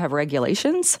 you have to have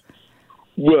regulations?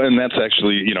 Well, and that's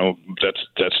actually,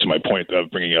 that's to my point of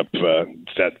bringing up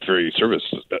that very service,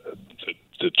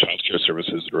 the child care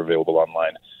services that are available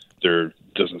online. There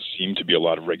doesn't seem to be a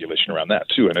lot of regulation around that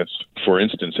too. And it's, for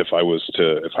instance, if I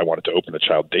wanted to open a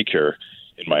child daycare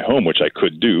in my home, which I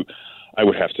could do, I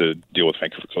would have to deal with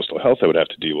Vancouver Coastal Health. I would have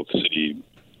to deal with the city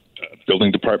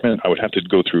building department. I would have to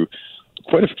go through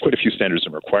quite a few standards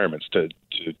and requirements to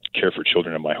care for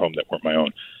children in my home that weren't my own.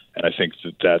 And I think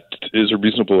that is a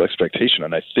reasonable expectation.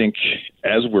 And I think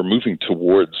as we're moving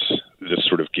towards this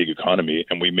sort of gig economy,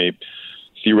 and we may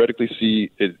theoretically see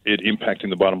it impacting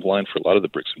the bottom line for a lot of the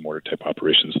bricks and mortar type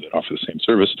operations that offer the same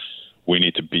service, we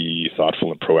need to be thoughtful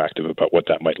and proactive about what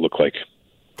that might look like.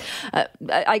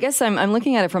 I guess I'm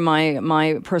looking at it from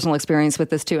my personal experience with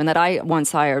this too, and that I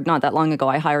once hired, not that long ago,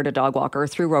 I hired a dog walker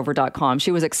through rover.com. She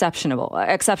was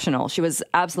exceptional. She was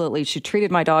she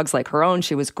treated my dogs like her own.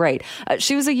 She was great.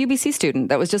 She was a UBC student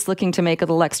that was just looking to make a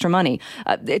little extra money.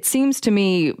 It seems to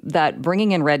me that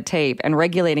bringing in red tape and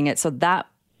regulating it so that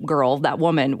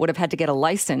woman would have had to get a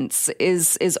license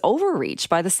is overreach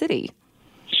by the city.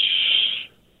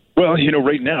 Well,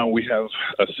 right now we have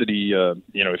a city,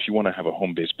 if you want to have a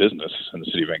home-based business in the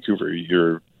City of Vancouver,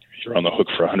 you're on the hook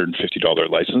for a $150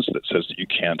 license that says that you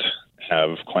can't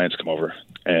have clients come over.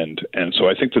 And so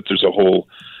I think that there's a whole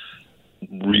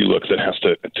relook that has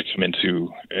to come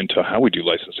into how we do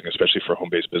licensing, especially for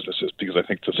home-based businesses, because I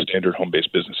think the standard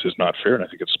home-based business is not fair, and I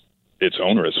think it's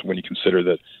onerous when you consider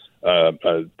that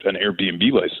an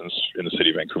Airbnb license in the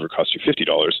City of Vancouver costs you $50,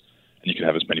 and you can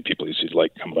have as many people as you'd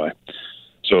like come by.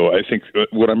 So I think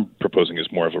what I'm proposing is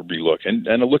more of a relook and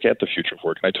a look at the future of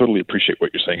work. And I totally appreciate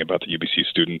what you're saying about the UBC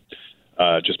student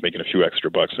just making a few extra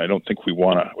bucks. And I don't think we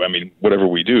want to, whatever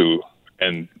we do,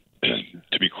 and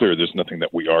to be clear, there's nothing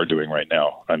that we are doing right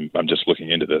now. I'm just looking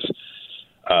into this.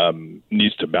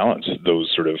 needs to balance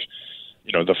those sort of,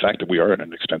 the fact that we are in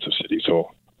an expensive city.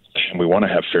 So, and we want to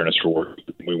have fairness for work.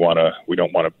 We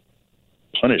don't want to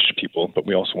punish people, but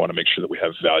we also want to make sure that we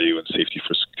have value and safety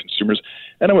for consumers.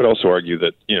 And I would also argue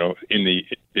that,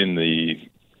 in the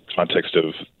context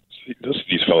of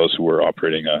these fellows who are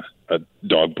operating a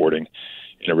dog boarding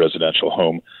in a residential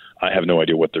home, I have no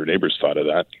idea what their neighbors thought of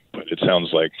that, but it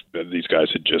sounds like these guys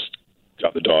had just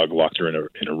got the dog, locked her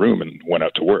in a room, and went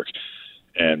out to work.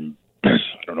 And I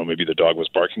don't know, maybe the dog was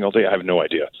barking all day. I have no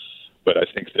idea. But I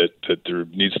think that there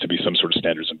needs to be some sort of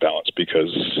standards and balance,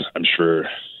 because I'm sure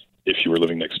if you were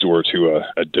living next door to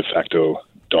a de facto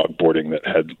dog boarding that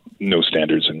had no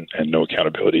standards and no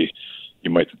accountability, you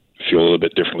might feel a little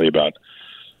bit differently about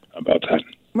that.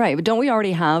 Right, but don't we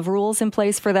already have rules in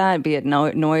place for that? Be it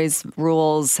noise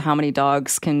rules, how many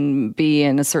dogs can be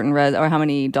in a certain or how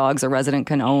many dogs a resident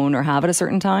can own or have at a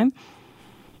certain time?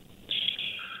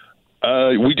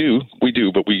 We do,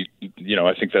 but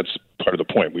I think that's part of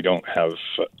the point. We don't have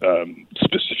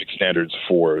specific standards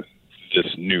for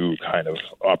this new kind of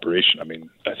operation. I mean,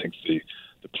 I think the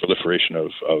proliferation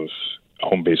of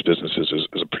home-based businesses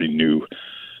is a pretty new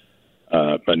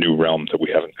realm that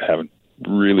we haven't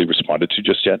really responded to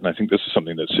just yet. And I think this is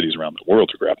something that cities around the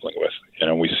world are grappling with.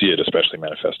 We see it especially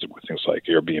manifested with things like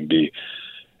Airbnb.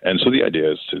 And so the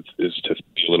idea is to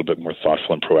be a little bit more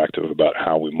thoughtful and proactive about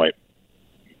how we might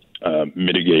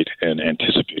mitigate and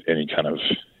anticipate any kind of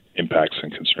impacts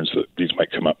and concerns that these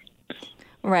might come up.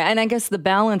 Right, and I guess the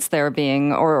balance there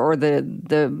being, or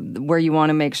the where you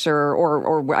want to make sure,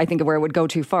 or I think where it would go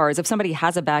too far is if somebody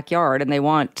has a backyard and they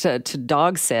want to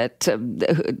dog sit,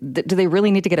 do they really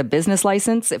need to get a business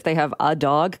license if they have a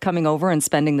dog coming over and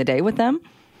spending the day with them?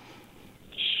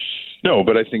 No,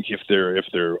 but I think if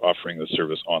they're offering the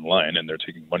service online and they're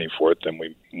taking money for it, then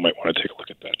we might want to take a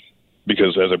look at that.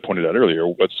 Because as I pointed out earlier,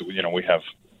 we have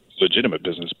legitimate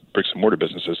bricks and mortar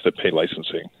businesses that pay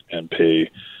licensing and pay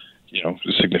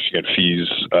significant fees,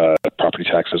 property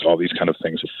taxes, all these kind of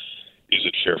things. Is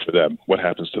it fair for them? What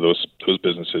happens to those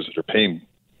businesses that are paying,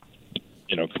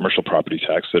 commercial property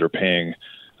tax, that are paying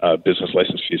business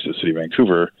license fees to the City of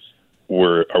Vancouver?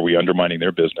 Are we undermining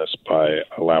their business by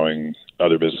allowing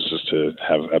other businesses to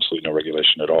have absolutely no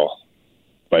regulation at all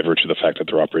by virtue of the fact that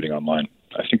they're operating online?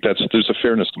 I think there's a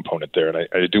fairness component there, and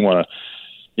I do want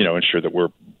to, ensure that we're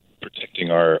protecting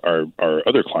our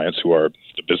other clients who are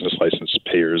the business license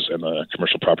payers and the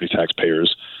commercial property tax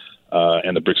payers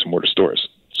and the bricks and mortar stores.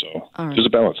 So there's a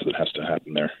balance that has to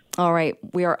happen there. All right.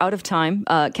 We are out of time.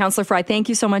 Councillor Fry, thank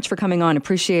you so much for coming on.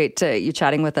 Appreciate you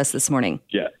chatting with us this morning.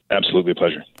 Yeah, absolutely a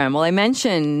pleasure. Well, I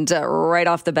mentioned right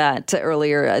off the bat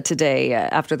earlier today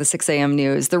after the 6 a.m.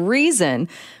 news, the reason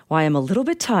why I'm a little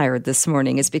bit tired this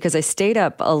morning is because I stayed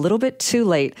up a little bit too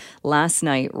late last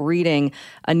night reading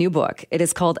a new book. It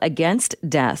is called Against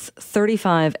Death,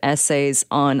 35 Essays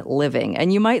on Living.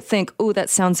 And you might think, oh, that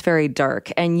sounds very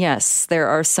dark. And yes, there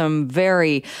are some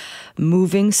very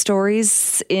moving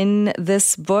stories in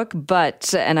this book,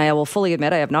 and I will fully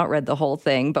admit I have not read the whole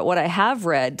thing, but what I have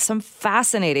read, some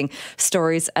fascinating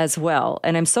stories as well.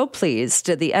 And I'm so pleased.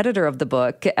 The editor of the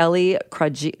book, Elee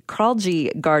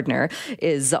Kraljii Gardiner,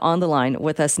 is on the line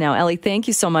with us now. Elee, thank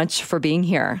you so much for being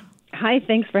here. Hi,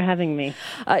 thanks for having me.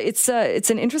 It's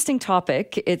an interesting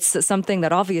topic. It's something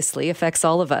that obviously affects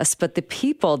all of us, but the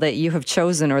people that you have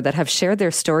chosen or that have shared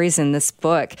their stories in this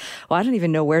book, well, I don't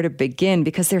even know where to begin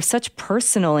because they're such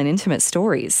personal and intimate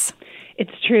stories.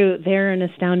 It's true. They're an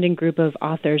astounding group of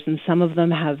authors, and some of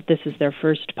them this is their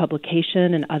first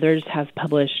publication, and others have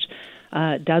published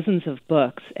dozens of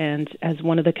books. And as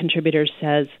one of the contributors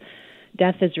says,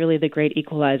 death is really the great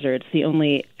equalizer. It's the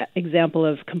only example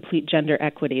of complete gender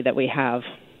equity that we have.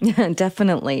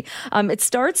 Definitely. It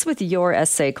starts with your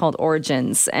essay called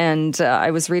Origins, and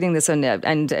I was reading this,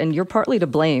 and you're partly to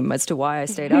blame as to why I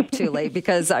stayed up too late,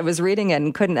 because I was reading it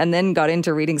and couldn't, and then got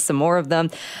into reading some more of them.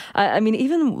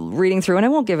 Even reading through, and I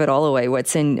won't give it all away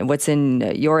what's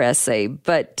in your essay,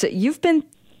 but you've been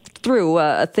through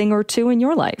a thing or two in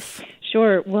your life.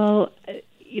 Sure. Well,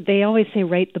 they always say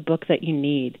write the book that you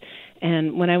need.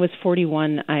 And when I was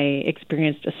 41, I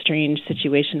experienced a strange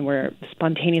situation where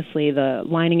spontaneously the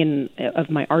lining of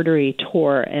my artery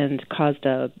tore and caused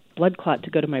a blood clot to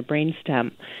go to my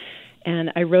brainstem.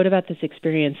 And I wrote about this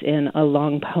experience in a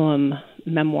long poem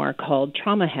memoir called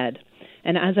Trauma Head.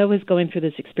 And as I was going through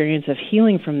this experience of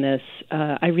healing from this,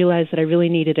 I realized that I really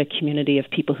needed a community of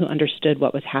people who understood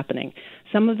what was happening.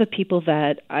 Some of the people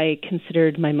that I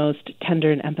considered my most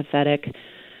tender and empathetic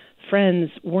friends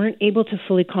weren't able to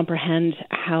fully comprehend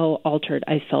how altered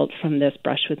I felt from this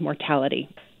brush with mortality.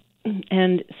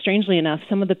 And strangely enough,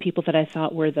 some of the people that I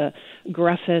thought were the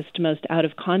gruffest, most out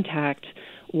of contact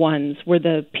ones were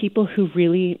the people who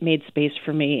really made space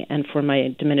for me and for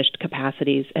my diminished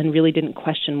capacities and really didn't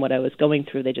question what I was going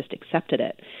through. They just accepted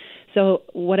it. So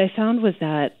what I found was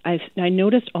that I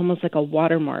noticed almost like a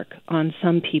watermark on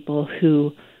some people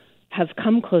who have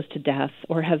come close to death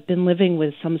or have been living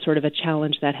with some sort of a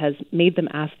challenge that has made them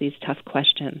ask these tough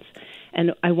questions.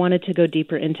 And I wanted to go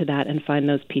deeper into that and find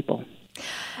those people.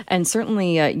 And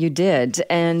certainly you did.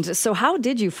 And so how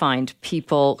did you find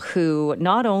people who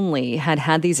not only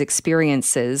had these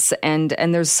experiences, and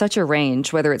there's such a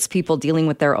range, whether it's people dealing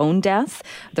with their own death,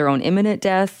 their own imminent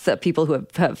death, people who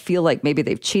feel like maybe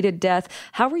they've cheated death.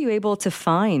 How were you able to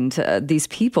find these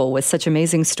people with such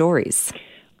amazing stories?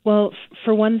 Well,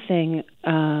 for one thing,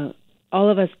 all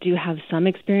of us do have some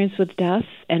experience with death.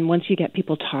 And once you get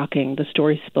people talking, the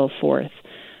stories spill forth.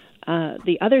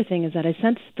 The other thing is that I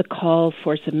sent the call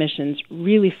for submissions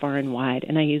really far and wide,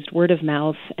 and I used word of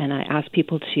mouth, and I asked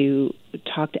people to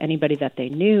talk to anybody that they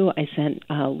knew. I sent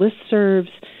listservs.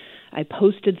 I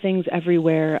posted things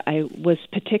everywhere. I was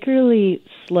particularly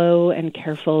slow and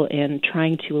careful in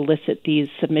trying to elicit these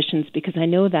submissions because I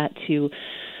know that to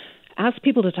ask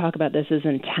people to talk about this is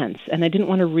intense, and I didn't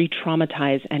want to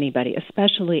re-traumatize anybody,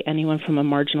 especially anyone from a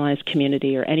marginalized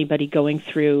community or anybody going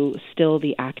through still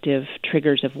the active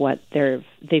triggers of what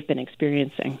they've been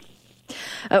experiencing.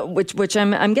 Which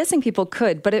I'm guessing people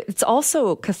could, but it's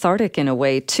also cathartic in a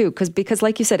way too, because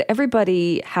like you said,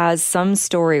 everybody has some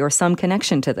story or some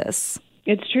connection to this.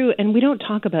 It's true, and we don't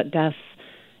talk about death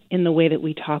in the way that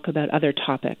we talk about other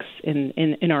topics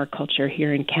in our culture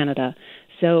here in Canada.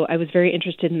 So I was very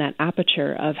interested in that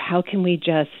aperture of how can we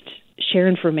just share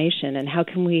information and how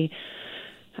can we,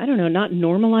 not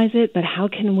normalize it, but how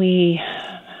can we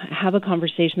have a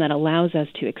conversation that allows us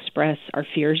to express our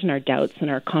fears and our doubts and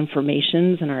our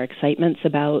confirmations and our excitements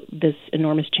about this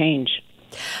enormous change.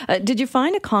 Did you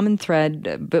find a common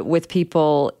thread with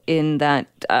people in that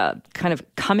kind of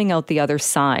coming out the other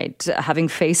side, having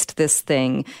faced this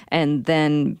thing and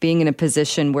then being in a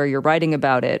position where you're writing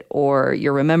about it or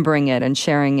you're remembering it and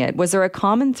sharing it? Was there a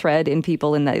common thread in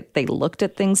people in that they looked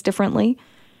at things differently?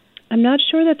 I'm not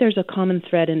sure that there's a common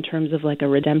thread in terms of like a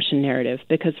redemption narrative,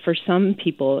 because for some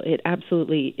people it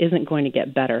absolutely isn't going to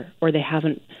get better, or they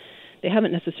haven't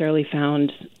necessarily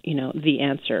found, the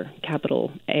answer,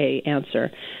 capital A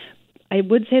answer. I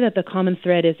would say that the common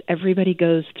thread is everybody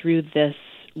goes through this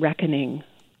reckoning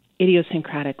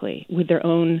idiosyncratically with their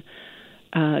own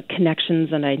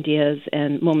connections and ideas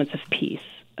and moments of peace.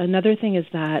 Another thing is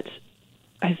that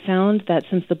I found that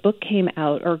since the book came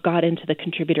out or got into the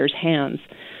contributors' hands,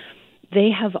 they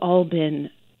have all been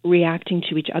reacting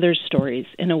to each other's stories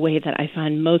in a way that I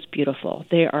find most beautiful.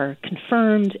 They are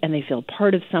confirmed and they feel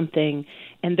part of something,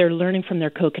 and they're learning from their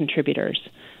co-contributors.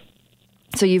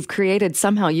 So you've created,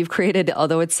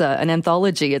 although it's an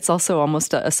anthology, it's also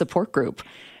almost a support group.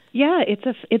 Yeah,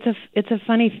 it's a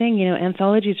funny thing.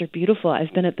 Anthologies are beautiful.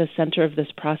 I've been at the center of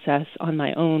this process on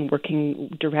my own,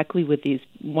 working directly with these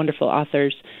wonderful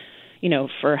authors,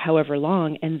 for however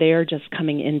long, and they're just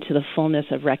coming into the fullness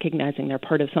of recognizing they're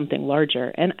part of something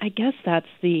larger. And I guess that's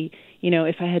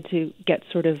if I had to get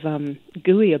sort of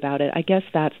gooey about it, I guess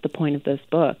that's the point of this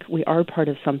book. We are part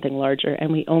of something larger,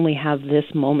 and we only have this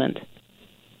moment.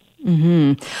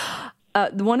 Mm-hmm.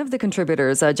 One of the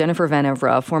contributors, Jennifer Van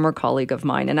Evra, a former colleague of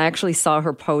mine, and I actually saw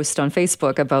her post on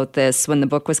Facebook about this when the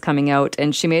book was coming out,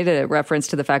 and she made a reference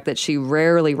to the fact that she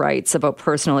rarely writes about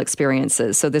personal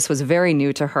experiences. So this was very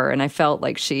new to her, and I felt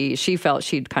like she felt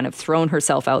she'd kind of thrown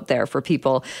herself out there for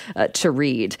people to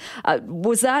read.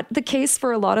 Was that the case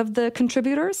for a lot of the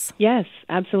contributors? Yes,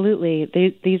 absolutely.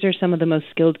 These are some of the most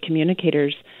skilled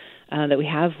communicators that we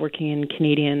have working in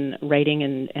Canadian writing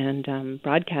and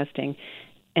broadcasting.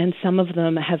 And some of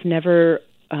them have never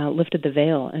lifted the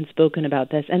veil and spoken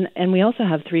about this. And we also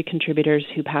have 3 contributors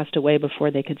who passed away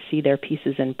before they could see their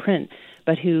pieces in print,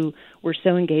 but who were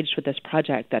so engaged with this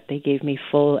project that they gave me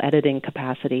full editing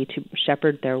capacity to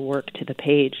shepherd their work to the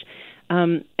page.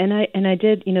 And I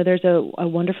did, there's a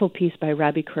wonderful piece by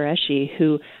Rabbi Qureshi,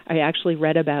 who I actually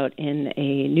read about in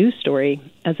a news story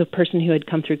as a person who had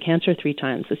come through cancer 3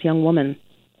 times, this young woman.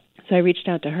 So I reached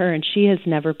out to her, and she has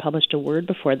never published a word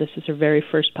before. This is her very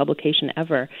first publication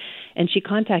ever. And she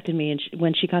contacted me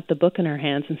when she got the book in her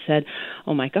hands and said,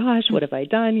 oh, my gosh, what have I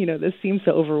done? This seems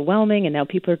so overwhelming, and now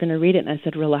people are going to read it. And I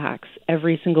said, relax.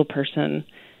 Every single person,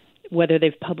 whether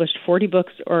they've published 40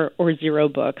 books or 0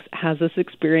 books, has this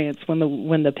experience when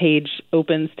the page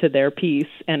opens to their piece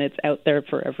and it's out there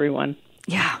for everyone.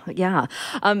 Yeah.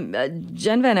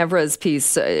 Jen Van Evera's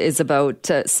piece is about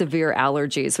severe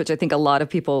allergies, which I think a lot of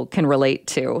people can relate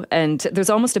to. And there's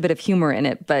almost a bit of humor in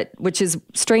it, but which is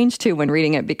strange too when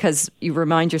reading it, because you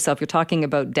remind yourself you're talking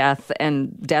about death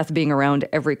and death being around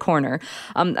every corner.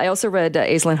 I also read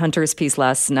Aislinn Hunter's piece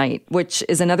last night, which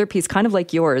is another piece kind of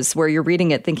like yours, where you're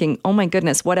reading it thinking, oh my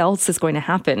goodness, what else is going to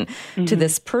happen to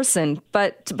this person?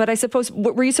 But I suppose,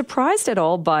 were you surprised at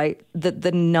all by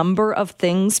the number of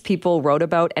things people wrote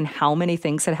about and how many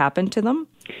things had happened to them?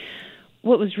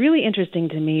 What was really interesting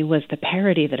to me was the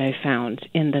parody that I found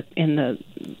in the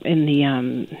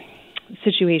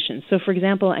situation. So, for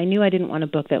example, I knew I didn't want a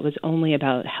book that was only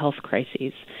about health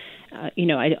crises. I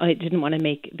didn't want to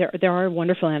make there are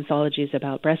wonderful anthologies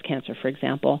about breast cancer, for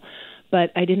example,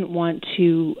 but I didn't want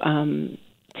to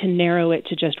narrow it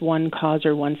to just one cause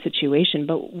or one situation.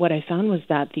 But what I found was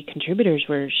that the contributors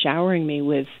were showering me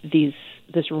with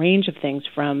this range of things,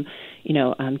 from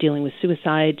dealing with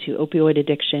suicide to opioid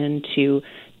addiction to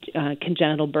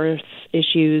congenital birth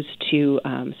issues to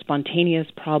spontaneous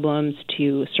problems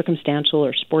to circumstantial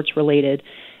or sports related,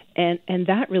 and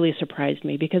that really surprised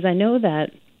me, because I know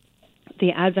that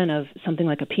the advent of something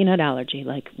like a peanut allergy,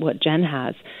 like what Jen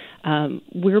has,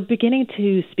 we're beginning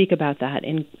to speak about that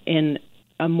in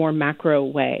a more macro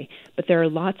way. But there are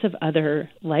lots of other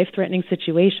life-threatening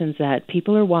situations that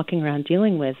people are walking around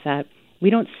dealing with that we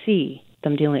don't see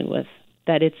them dealing with,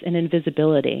 that it's an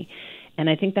invisibility. And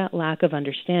I think that lack of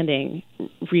understanding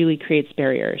really creates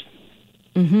barriers.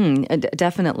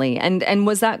 Definitely. And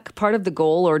was that part of the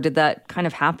goal, or did that kind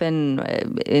of happen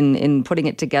in putting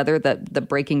it together, the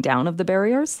breaking down of the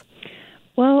barriers?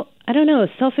 Well, I don't know.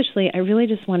 Selfishly, I really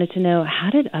just wanted to know, how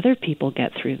did other people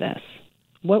get through this?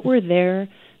 What were their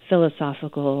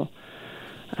philosophical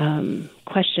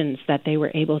questions that they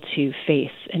were able to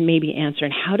face and maybe answer?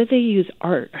 And how did they use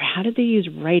art, or how did they use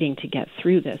writing to get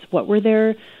through this? What were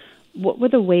the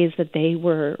ways that they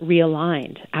were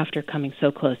realigned after coming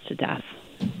so close to death?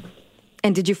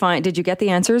 And did you get the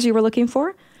answers you were looking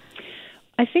for?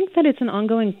 I think that it's an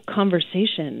ongoing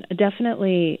conversation.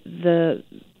 Definitely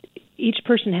each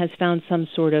person has found some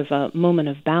sort of a moment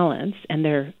of balance, and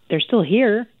they're still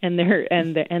here, and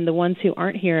the ones who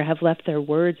aren't here have left their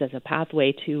words as a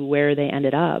pathway to where they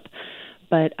ended up.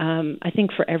 But I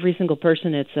think for every single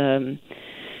person,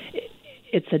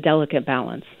 it's a delicate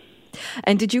balance.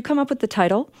 And did you come up with the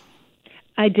title?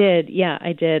 I did. Yeah,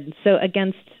 I did. So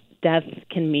Against Death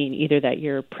can mean either that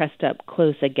you're pressed up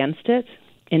close against it,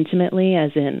 intimately, as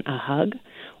in a hug,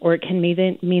 or it can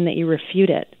mean that you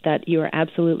refute it, that you are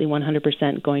absolutely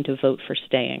 100% going to vote for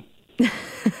staying.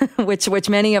 which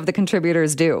many of the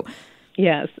contributors do.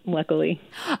 Yes, luckily.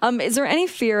 Is there any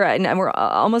fear, and we're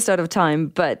almost out of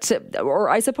time, or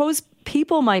I suppose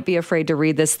people might be afraid to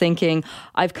read this thinking,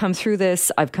 I've come through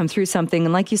this, I've come through something,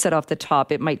 and like you said off the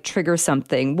top, it might trigger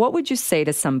something. What would you say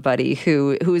to somebody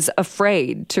who's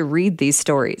afraid to read these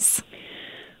stories?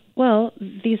 Well,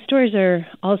 these stories are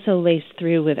also laced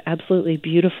through with absolutely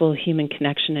beautiful human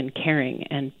connection and caring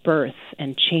and birth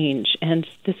and change, and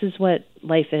this is what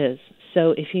life is.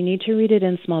 So if you need to read it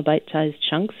in small bite-sized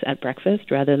chunks at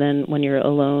breakfast rather than when you're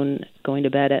alone going to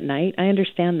bed at night, I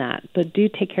understand that. But do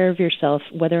take care of yourself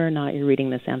whether or not you're reading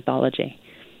this anthology.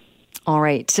 All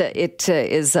right. It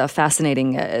is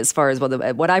fascinating as far as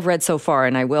what I've read so far,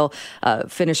 and I will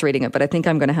finish reading it, but I think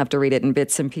I'm going to have to read it in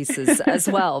bits and pieces as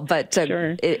well. But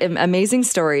sure. Amazing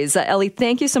stories. Elee,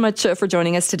 thank you so much for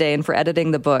joining us today and for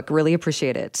editing the book. Really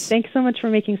appreciate it. Thanks so much for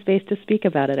making space to speak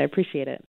about it. I appreciate it.